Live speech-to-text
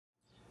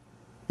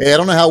Hey, I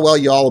don't know how well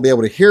you all will be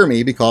able to hear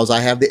me because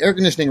I have the air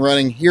conditioning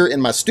running here in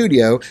my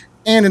studio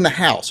and in the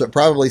house. So it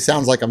probably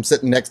sounds like I'm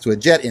sitting next to a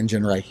jet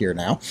engine right here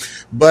now.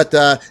 But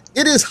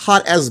it is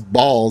hot as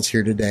balls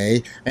here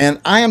today, and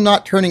I am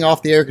not turning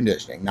off the air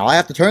conditioning. Now, I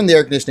have to turn the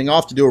air conditioning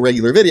off to do a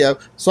regular video,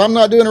 so I'm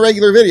not doing a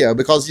regular video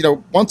because, you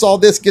know, once all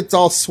this gets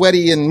all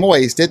sweaty and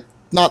moist, it's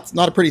not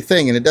a pretty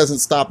thing, and it doesn't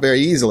stop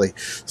very easily.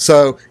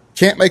 So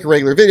can't make a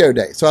regular video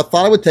day. So I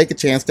thought I would take a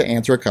chance to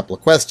answer a couple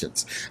of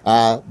questions.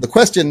 The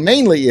question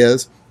mainly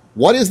is,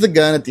 what is the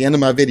gun at the end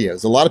of my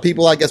videos? A lot of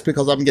people, I guess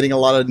because I'm getting a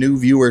lot of new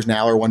viewers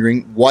now, are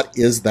wondering, what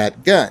is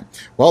that gun?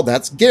 Well,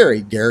 that's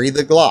Gary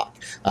the Glock.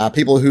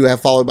 People who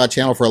have followed my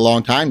channel for a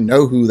long time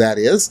know who that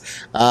is.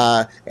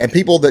 And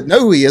people that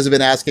know who he is have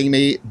been asking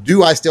me,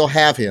 do I still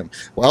have him?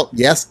 Well,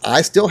 yes,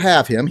 I still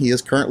have him. He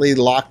is currently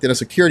locked in a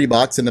security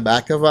box in the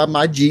back of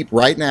my Jeep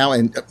right now,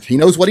 and he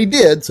knows what he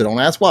did, so don't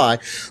ask why.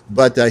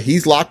 But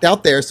he's locked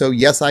out there, so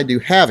yes, I do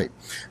have him.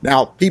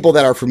 Now, people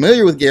that are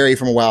familiar with Gary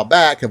from a while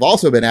back have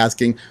also been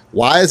asking,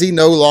 why is he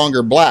no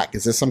longer black?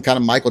 Is this some kind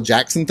of Michael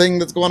Jackson thing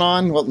that's going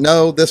on? Well,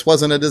 no, this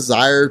wasn't a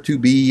desire to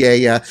be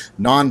a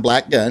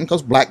non-black gun,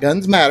 because black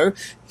guns matter.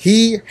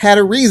 He had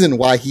a reason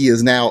why he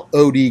is now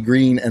OD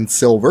green and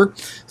silver.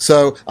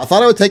 So I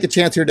thought I would take a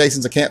chance here today,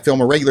 since I can't film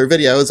a regular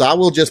videos. I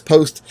will just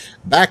post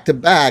back to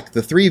back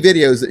the 3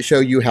 videos that show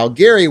you how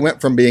Gary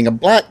went from being a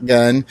black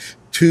gun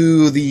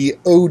to the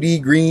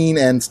OD green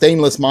and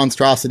stainless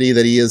monstrosity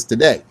that he is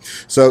today.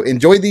 So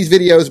enjoy these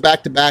videos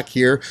back to back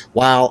here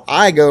while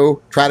I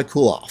go try to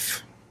cool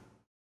off.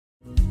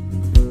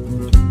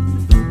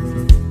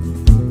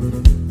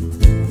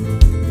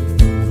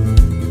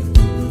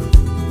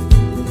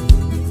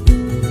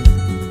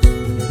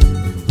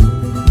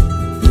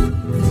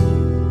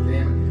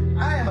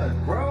 I am a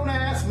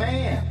grown-ass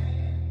man.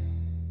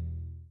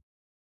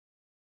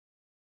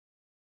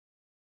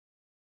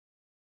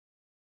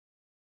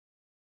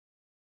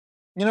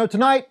 You know,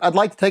 tonight I'd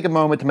like to take a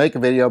moment to make a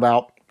video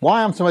about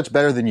why I'm so much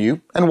better than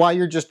you and why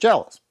you're just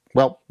jealous.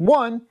 Well,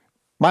 1,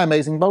 my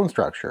amazing bone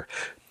structure.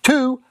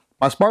 2,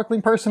 my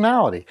sparkling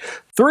personality.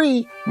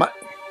 3, my...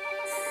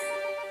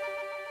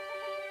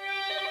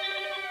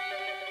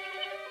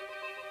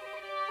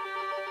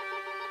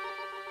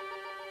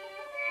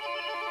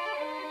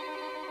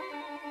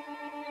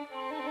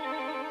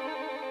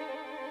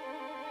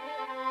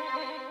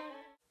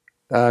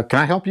 Can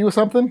I help you with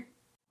something?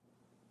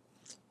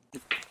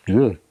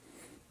 Good.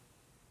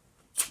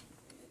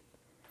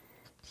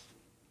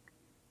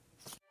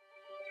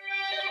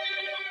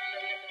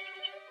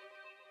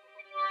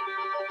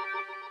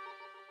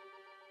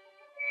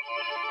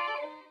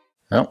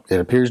 Well, it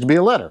appears to be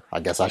a letter. I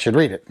guess I should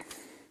read it.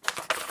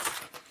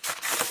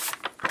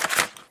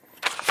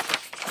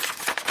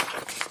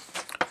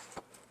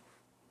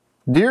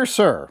 Dear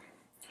Sir,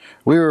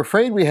 we are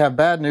afraid we have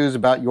bad news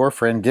about your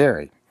friend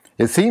Gary.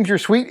 It seems your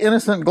sweet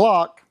innocent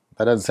Glock,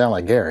 that doesn't sound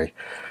like Gary,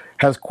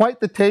 has quite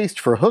the taste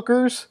for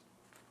hookers,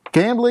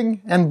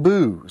 gambling, and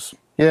booze.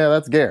 Yeah,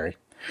 that's Gary.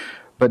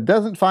 But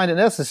doesn't find it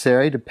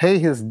necessary to pay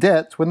his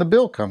debts when the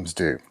bill comes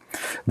due.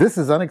 This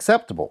is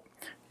unacceptable.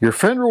 Your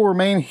friend will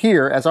remain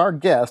here as our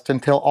guest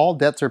until all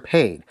debts are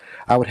paid.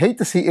 I would hate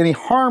to see any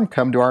harm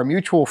come to our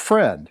mutual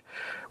friend.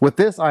 With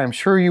this, I am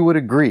sure you would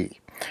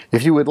agree.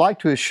 If you would like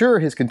to assure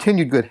his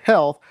continued good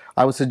health,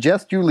 I would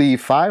suggest you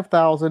leave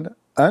 5,000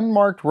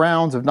 unmarked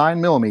rounds of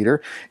 9mm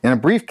in a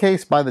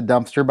briefcase by the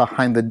dumpster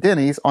behind the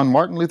Denny's on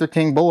Martin Luther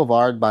King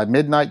Boulevard by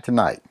midnight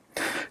tonight.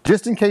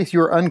 Just in case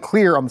you are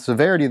unclear on the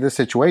severity of this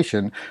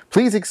situation,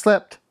 please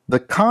accept the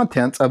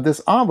contents of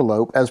this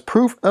envelope as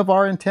proof of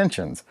our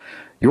intentions.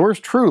 Yours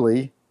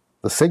truly,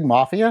 the Sig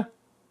Mafia?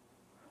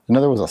 I know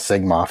there was a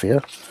Sig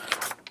Mafia.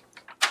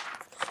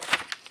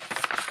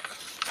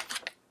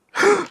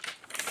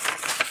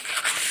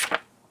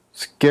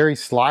 Scary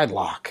slide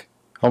lock.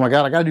 Oh my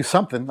God, I gotta do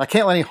something. I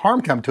can't let any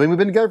harm come to him. We've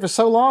been together for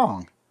so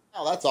long.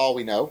 Well, that's all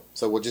we know.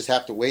 So we'll just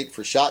have to wait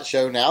for SHOT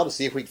Show now to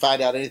see if we can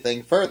find out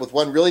anything further with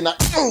one really not...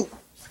 Oh!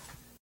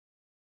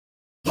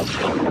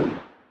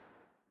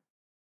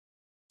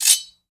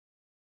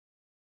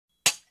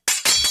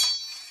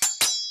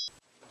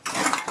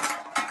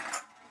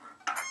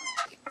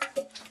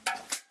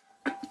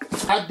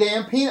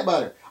 Goddamn peanut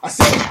butter. I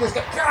said this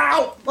guy.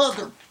 Ow!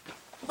 Mother.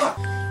 Fuck.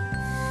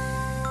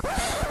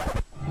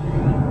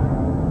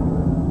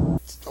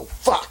 Oh,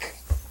 fuck.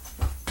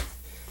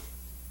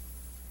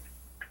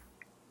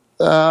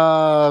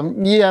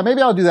 Yeah,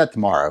 maybe I'll do that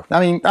tomorrow. I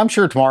mean, I'm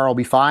sure tomorrow will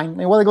be fine. I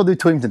mean, what are they going to do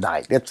to him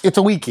tonight? It's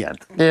a weekend.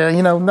 Yeah,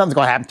 you know, nothing's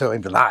going to happen to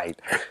him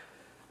tonight.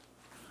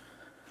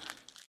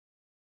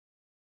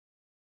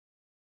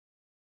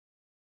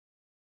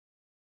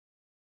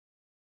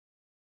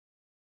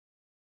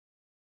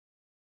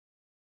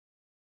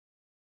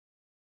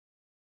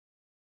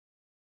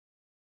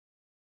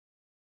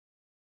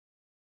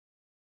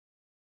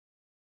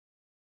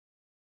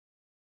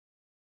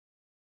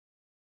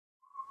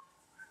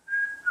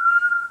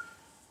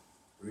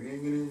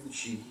 Bringing in the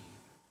sheep.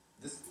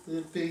 This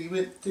little piggy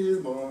went to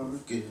the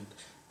market.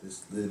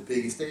 This little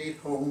piggy stayed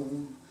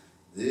home.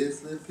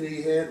 This little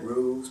piggy had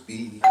roast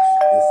beef. This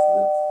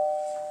little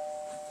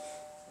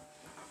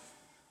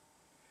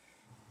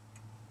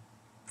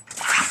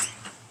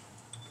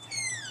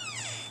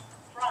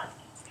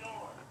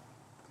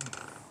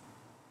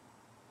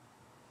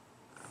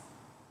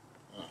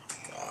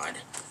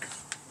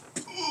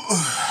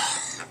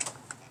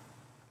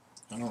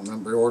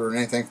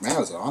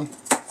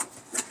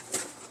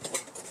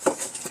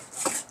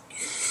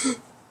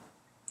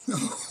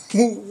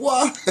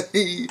Why?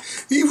 He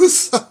was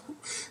so,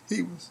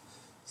 he was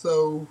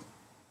so,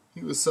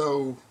 he was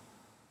so,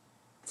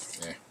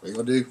 yeah, what are you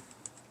gonna do?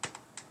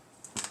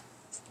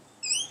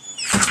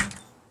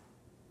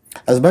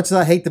 As much as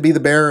I hate to be the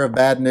bearer of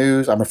bad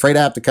news, I'm afraid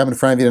I have to come in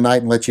front of you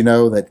tonight and let you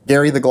know that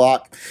Gary the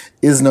Glock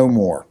is no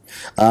more.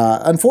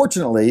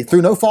 Unfortunately,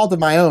 through no fault of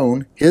my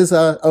own, his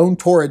own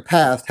torrid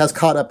past has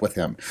caught up with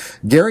him.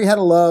 Gary had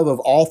a love of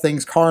all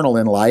things carnal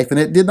in life, and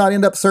it did not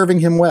end up serving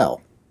him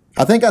well.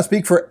 I think I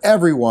speak for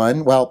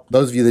everyone, well,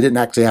 those of you that didn't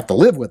actually have to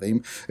live with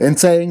him, in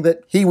saying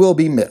that he will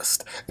be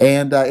missed.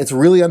 And it's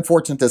really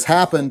unfortunate this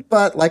happened,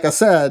 but like I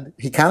said,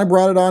 he kind of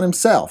brought it on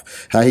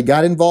himself. He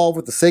got involved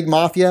with the Sig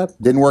Mafia,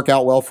 didn't work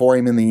out well for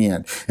him in the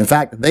end. In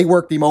fact, they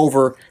worked him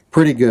over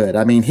pretty good.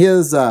 I mean,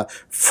 his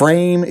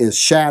frame is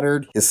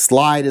shattered, his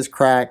slide is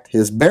cracked,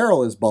 his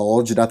barrel is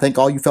bulged, and I think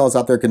all you fellas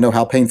out there can know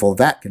how painful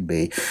that can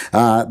be.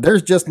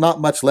 There's just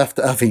not much left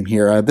of him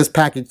here. This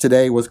package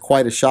today was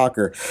quite a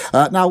shocker.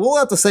 Now, we'll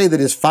have to say that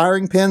his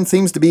firing pin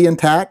seems to be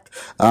intact.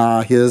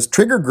 His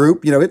trigger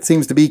group, you know, it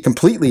seems to be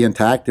completely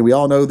intact, and we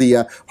all know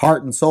the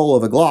heart and soul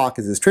of a Glock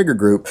is his trigger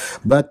group.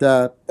 But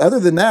other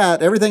than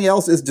that, everything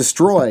else is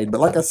destroyed.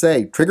 But like I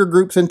say, trigger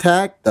group's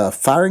intact,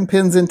 firing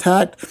pin's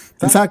intact.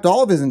 In fact,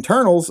 all of his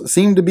internals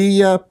seem to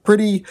be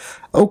pretty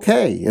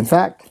okay. In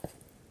fact,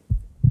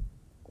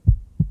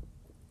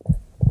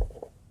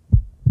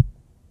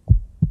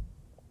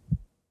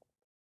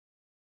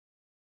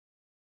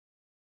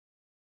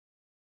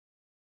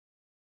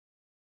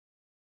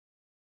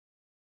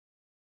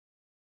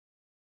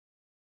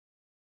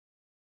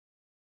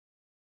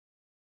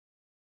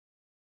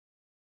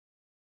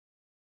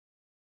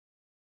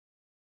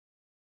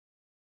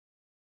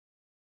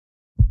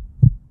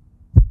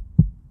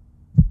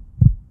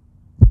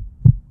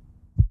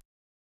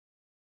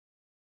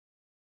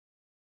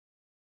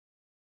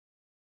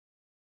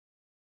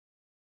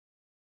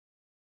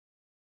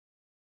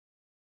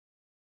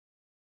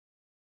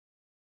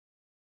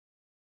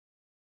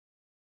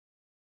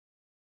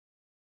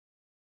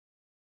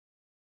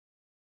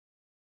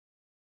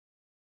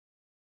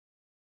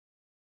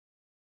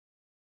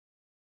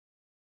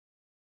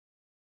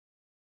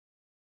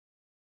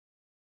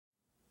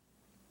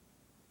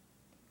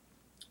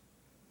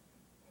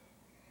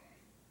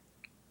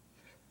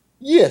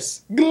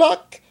 yes,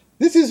 Glock,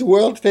 this is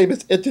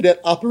world-famous internet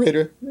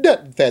operator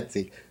Nothing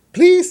Fancy.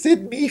 Please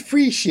send me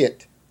free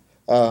shit.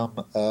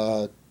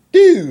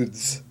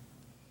 Dudes.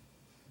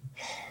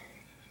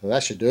 Well,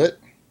 that should do it.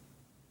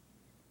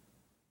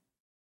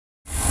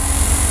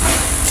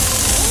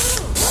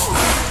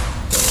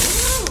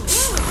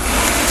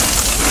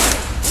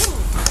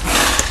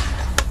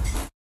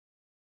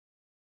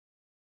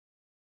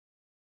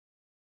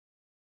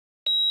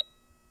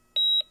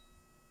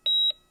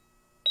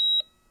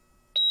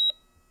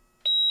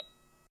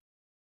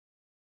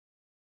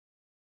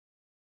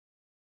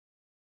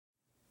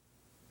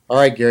 All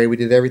right, Gary, we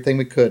did everything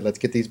we could. Let's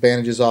get these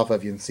bandages off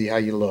of you and see how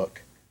you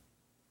look.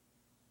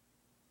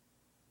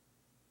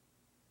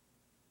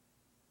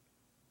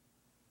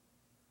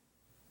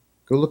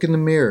 Go look in the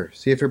mirror.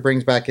 See if it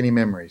brings back any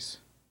memories.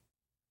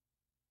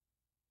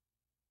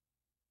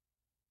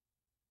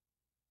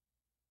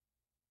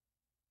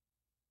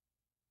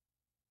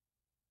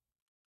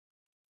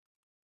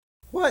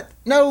 What?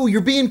 No,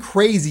 you're being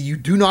crazy. You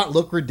do not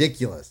look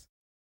ridiculous.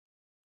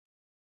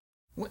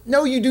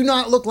 No, you do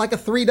not look like a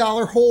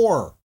 $3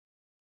 whore.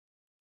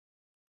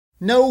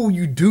 No,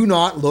 you do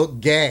not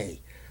look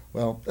gay.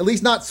 Well, at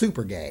least not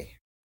super gay.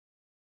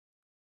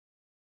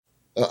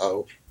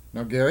 Uh-oh.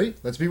 Now, Gary,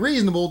 let's be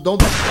reasonable.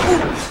 Don't...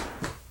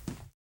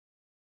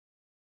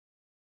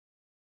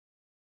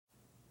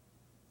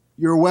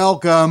 You're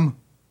welcome.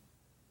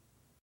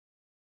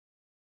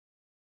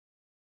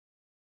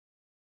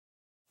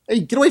 Hey,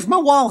 get away from my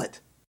wallet.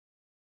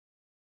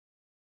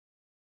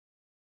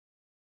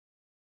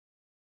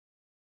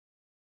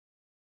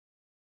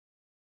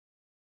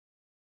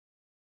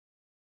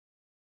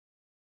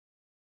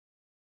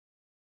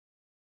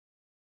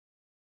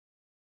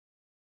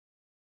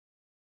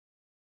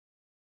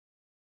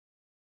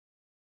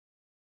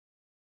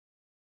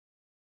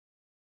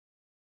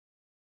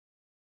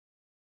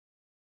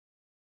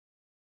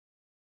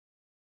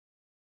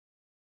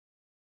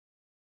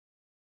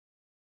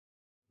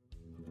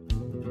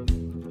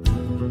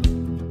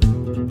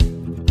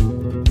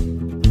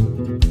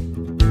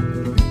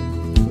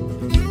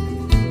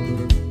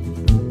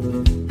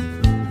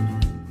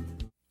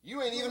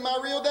 You ain't even my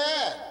real dad.